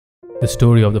The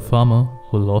story of the farmer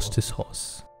who lost his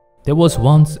horse. There was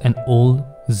once an old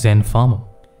Zen farmer.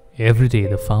 Every day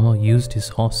the farmer used his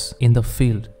horse in the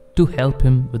field to help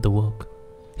him with the work.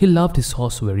 He loved his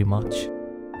horse very much.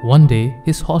 One day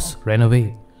his horse ran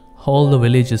away. All the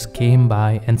villagers came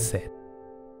by and said,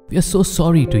 "We are so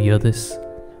sorry to hear this.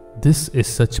 This is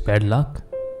such bad luck."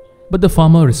 But the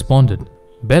farmer responded,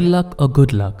 "Bad luck or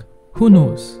good luck, who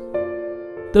knows?"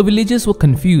 The villagers were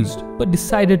confused but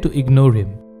decided to ignore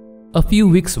him. A few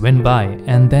weeks went by,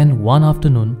 and then one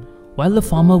afternoon, while the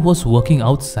farmer was working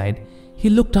outside, he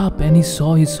looked up and he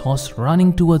saw his horse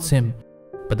running towards him.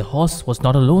 But the horse was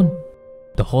not alone.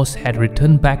 The horse had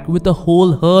returned back with a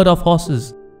whole herd of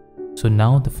horses. So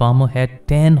now the farmer had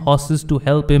 10 horses to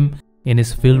help him in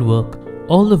his field work.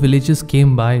 All the villagers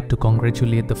came by to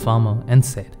congratulate the farmer and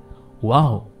said,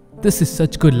 "Wow, this is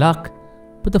such good luck."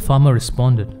 But the farmer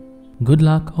responded, "Good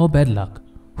luck or bad luck,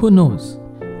 who knows?"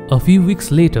 A few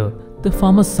weeks later, the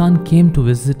farmer's son came to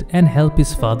visit and help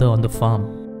his father on the farm.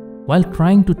 While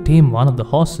trying to tame one of the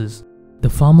horses, the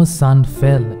farmer's son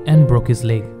fell and broke his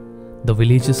leg. The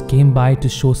villagers came by to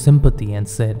show sympathy and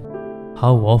said,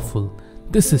 "How awful,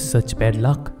 this is such bad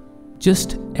luck."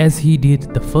 Just as he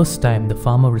did the first time, the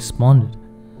farmer responded,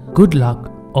 "Good luck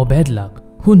or bad luck,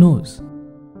 who knows?"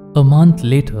 A month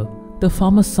later, the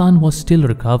farmer's son was still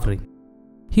recovering.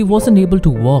 He wasn't able to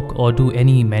walk or do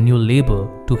any manual labor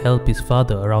to help his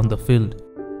father around the field.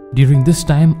 During this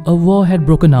time, a war had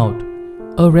broken out.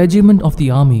 A regiment of the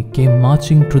army came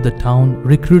marching through the town,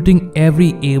 recruiting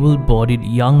every able-bodied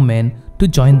young man to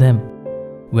join them.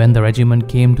 When the regiment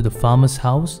came to the farmer's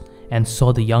house and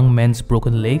saw the young man's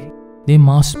broken leg, they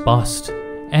marched past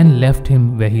and left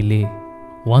him where he lay.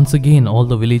 Once again, all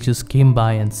the villagers came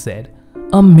by and said,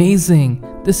 "Amazing!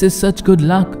 This is such good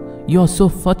luck! You are so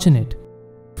fortunate!"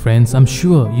 Friends, I'm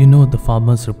sure you know the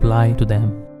farmer's reply to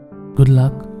them. Good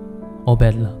luck or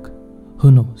bad luck, who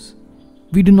knows?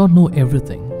 We do not know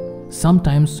everything.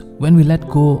 Sometimes when we let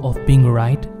go of being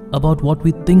right about what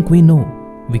we think we know,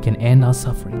 we can end our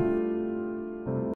suffering.